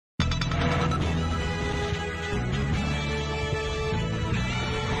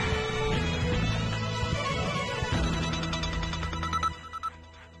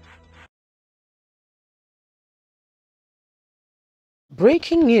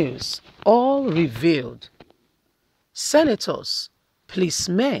Breaking news, all revealed. Senators,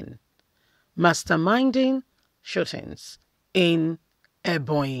 policemen, masterminding shootings in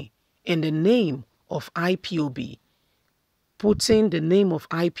Ebonyi in the name of IPOB, putting the name of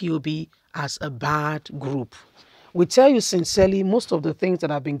IPOB as a bad group. We tell you sincerely, most of the things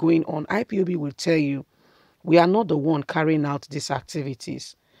that have been going on, IPOB will tell you, we are not the one carrying out these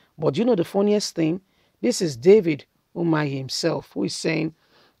activities. But you know the funniest thing? This is David Umahi himself who is saying,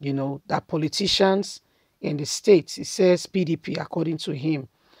 that politicians in the states, he says PDP, according to him,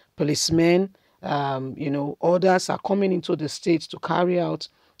 policemen, others are coming into the states to carry out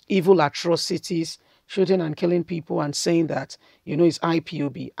evil atrocities, shooting and killing people, and saying that, it's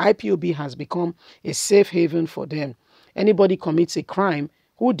IPOB. IPOB has become a safe haven for them. Anybody commits a crime,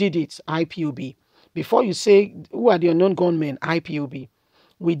 who did it? IPOB. Before you say, who are the unknown gunmen? IPOB.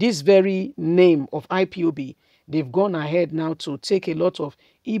 With this very name of IPOB, they've gone ahead now to take a lot of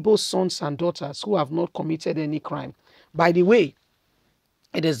Igbo sons and daughters who have not committed any crime. By the way,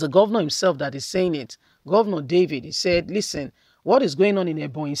 it is the governor himself that is saying it. Governor David, he said, listen, what is going on in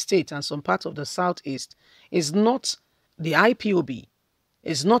Ebonyi State and some parts of the southeast is not the IPOB.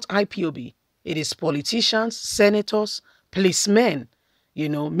 It's not IPOB. It is politicians, senators, policemen,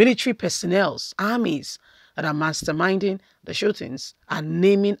 military personnel, armies that are masterminding the shootings and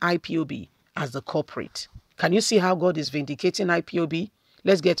naming IPOB as the culprit. Can you see how God is vindicating IPOB?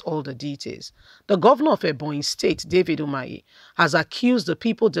 Let's get all the details. The governor of Ebonyi State, David Umahi, has accused the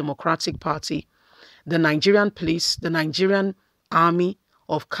People Democratic Party, the Nigerian police, the Nigerian army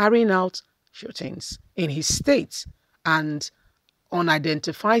of carrying out shootings in his state and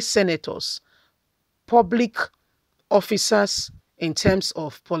unidentified senators, public officers in terms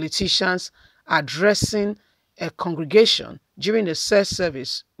of politicians addressing a congregation during a church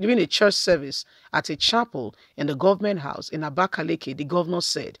service at a chapel in the government house in Abakaliki. The governor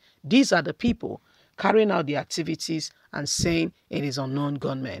said, these are the people carrying out the activities and saying it is unknown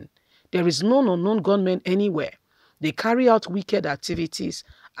gunmen. There is no unknown gunmen anywhere. They carry out wicked activities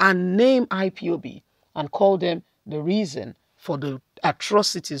and name IPOB and call them the reason for the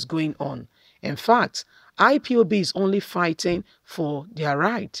atrocities going on. In fact, IPOB is only fighting for their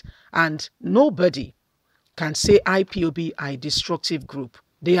right, and nobody can say IPOB are a destructive group.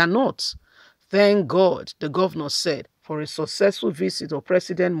 They are not. Thank God, the governor said, for a successful visit of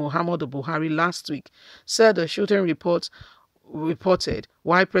President Muhammadu Buhari last week, said the shooting reported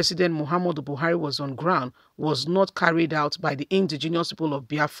why President Muhammadu Buhari was on ground was not carried out by the indigenous people of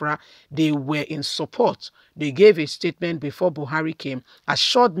Biafra. They were in support. They gave a statement before Buhari came,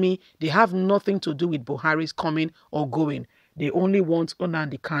 assured me they have nothing to do with Buhari's coming or going. They only want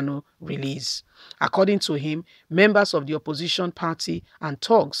Nnamdi Kanu release. According to him, members of the opposition party and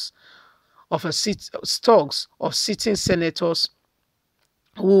thugs of sitting senators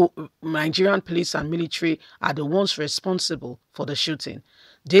who Nigerian police and military are the ones responsible for the shooting.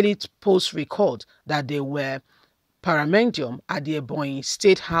 Daily Post record that they were paramedium at the Ebonyi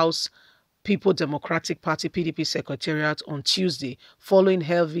State House People Democratic Party PDP Secretariat on Tuesday following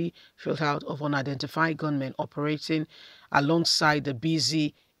heavy shootout of unidentified gunmen operating alongside the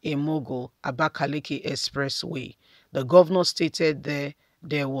busy Emogo Abakaliki Expressway. The governor stated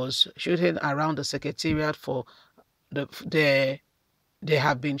there was shooting around the secretariat There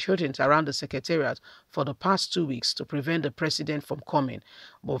have been shootings around the secretariat for the past 2 weeks to prevent the president from coming,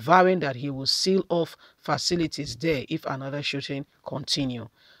 but vowing that he will seal off facilities there if another shooting continues.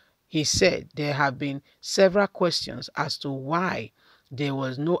 He said there have been several questions as to why there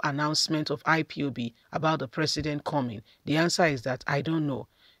was no announcement of IPOB about the president coming. The answer is that I don't know.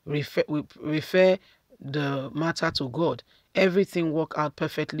 We refer the matter to God. Everything worked out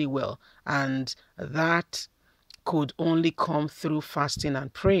perfectly well, and that could only come through fasting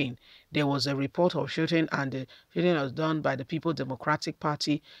and praying. There was a report of shooting, and the shooting was done by the People Democratic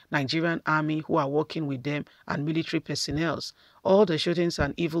Party, Nigerian army who are working with them, and military personnel. All the shootings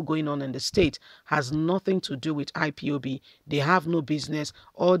and evil going on in the state has nothing to do with IPOB. They have no business.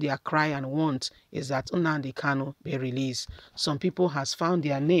 All their cry and want is that Nnamdi Kanu be released. Some people has found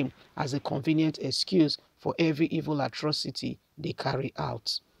their name as a convenient excuse for every evil atrocity they carry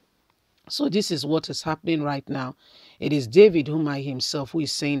out. So this is what is happening right now. It is David Umahi himself who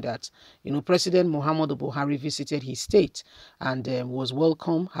is saying that, President Muhammadu Buhari visited his state and was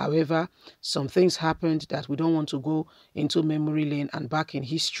welcome. However, some things happened that we don't want to go into memory lane and back in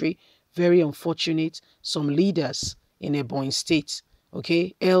history. Very unfortunate. Some leaders in Ebonyi State,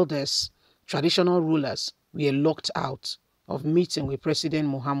 elders, traditional rulers, were locked out of meeting with President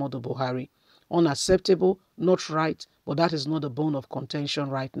Muhammadu Buhari. unacceptable, not right, but that is not the bone of contention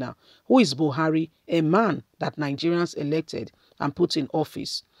right now. Who is Buhari? A man that Nigerians elected and put in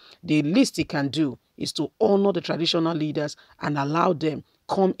office. The least he can do is to honor the traditional leaders and allow them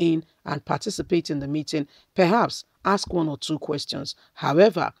come in and participate in the meeting, perhaps ask 1 or 2 questions.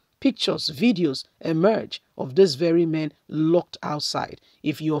 However, pictures, videos emerge of these very men locked outside.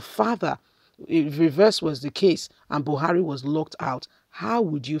 If your father, if reverse was the case and Buhari was locked out, how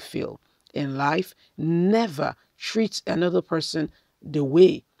would you feel? In life, never treat another person the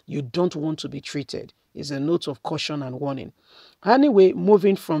way you don't want to be treated. Is a note of caution and warning. Anyway,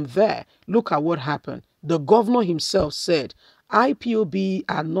 moving from there, look at what happened. The governor himself said, IPOB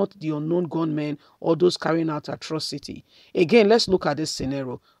are not the unknown gunmen or those carrying out atrocity. Again, let's look at this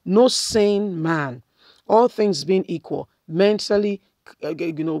scenario. No sane man, all things being equal, mentally,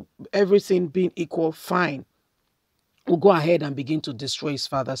 everything being equal, fine, will go ahead and begin to destroy his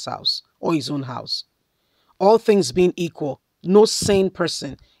father's house or his own house. All things being equal, no sane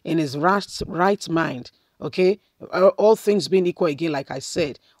person in his right mind, okay, all things being equal, again, like I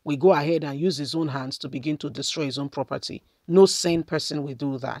said, we go ahead and use his own hands to begin to destroy his own property. No sane person will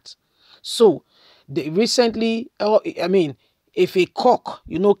do that. So, recently, if a cock,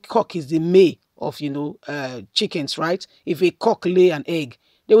 cock is the May of, chickens, right? If a cock lay an egg,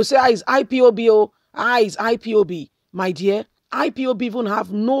 they will say, it's IPOB, it's IPOB. My dear, IPOB even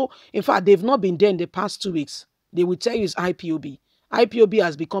have no, in fact, they've not been there in the past 2 weeks. They will tell you it's IPOB. IPOB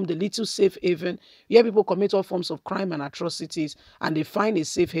has become the little safe haven where people commit all forms of crime and atrocities, and they find a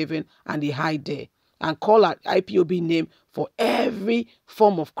safe haven and they hide there and call out IPOB name for every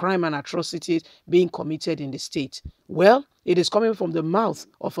form of crime and atrocities being committed in the state. Well, it is coming from the mouth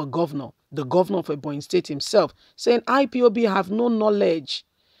of a governor, the governor of Ebonyi State himself, saying IPOB have no knowledge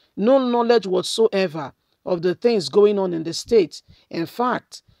whatsoever of the things going on in the state. In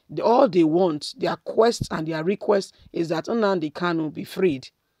fact, all they want, their quest and their request is that Nnamdi Kanu be freed.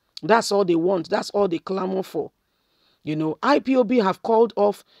 That's all they want. That's all they clamor for. IPOB have called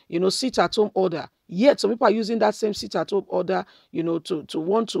off, sit-at-home order. Yet some people are using that same sit-at-home order, to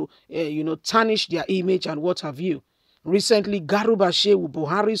want to, tarnish their image and what have you. Recently, Garuba Shehu,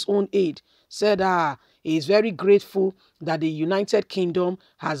 Buhari's own aide, said, he is very grateful that the United Kingdom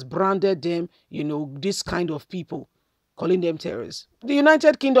has branded them, this kind of people, calling them terrorists. The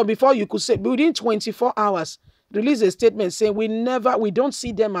United Kingdom, before you could say, within 24 hours, released a statement saying we don't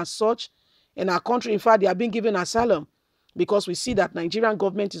see them as such in our country. In fact, they are being given asylum because we see that Nigerian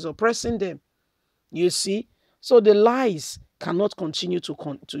government is oppressing them. You see? So the lies cannot continue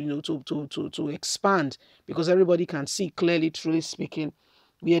to expand, because everybody can see clearly, truly speaking,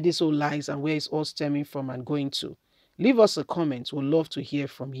 where this all lies and where it's all stemming from and going to. Leave us a comment. We'd love to hear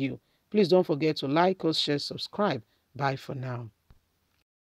from you. Please don't forget to like us, share, subscribe. Bye for now.